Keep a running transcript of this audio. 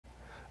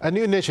A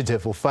new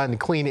initiative will fund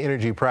clean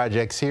energy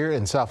projects here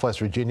in Southwest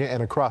Virginia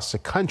and across the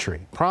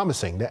country,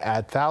 promising to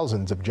add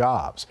thousands of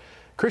jobs.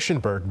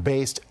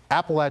 Christiansburg-based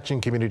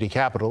Appalachian Community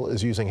Capital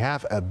is using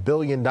 $500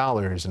 million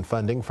in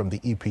funding from the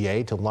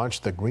EPA to launch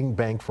the Green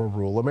Bank for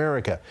Rural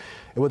America.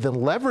 It would then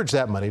leverage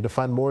that money to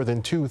fund more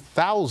than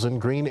 2,000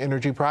 green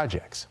energy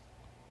projects.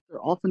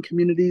 They're often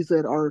communities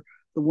that are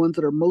the ones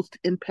that are most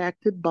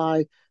impacted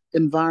by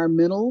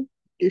environmental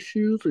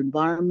issues,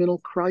 environmental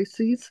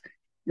crises.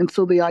 And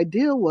so the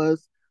idea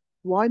was,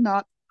 why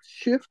not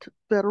shift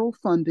federal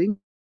funding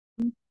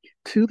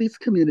to these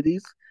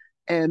communities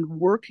and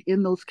work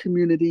in those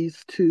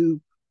communities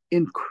to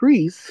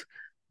increase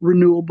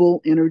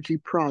renewable energy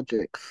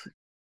projects?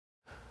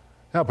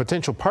 Now,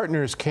 potential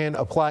partners can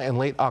apply in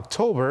late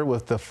October,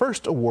 with the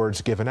first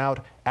awards given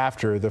out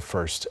after the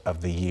first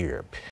of the year.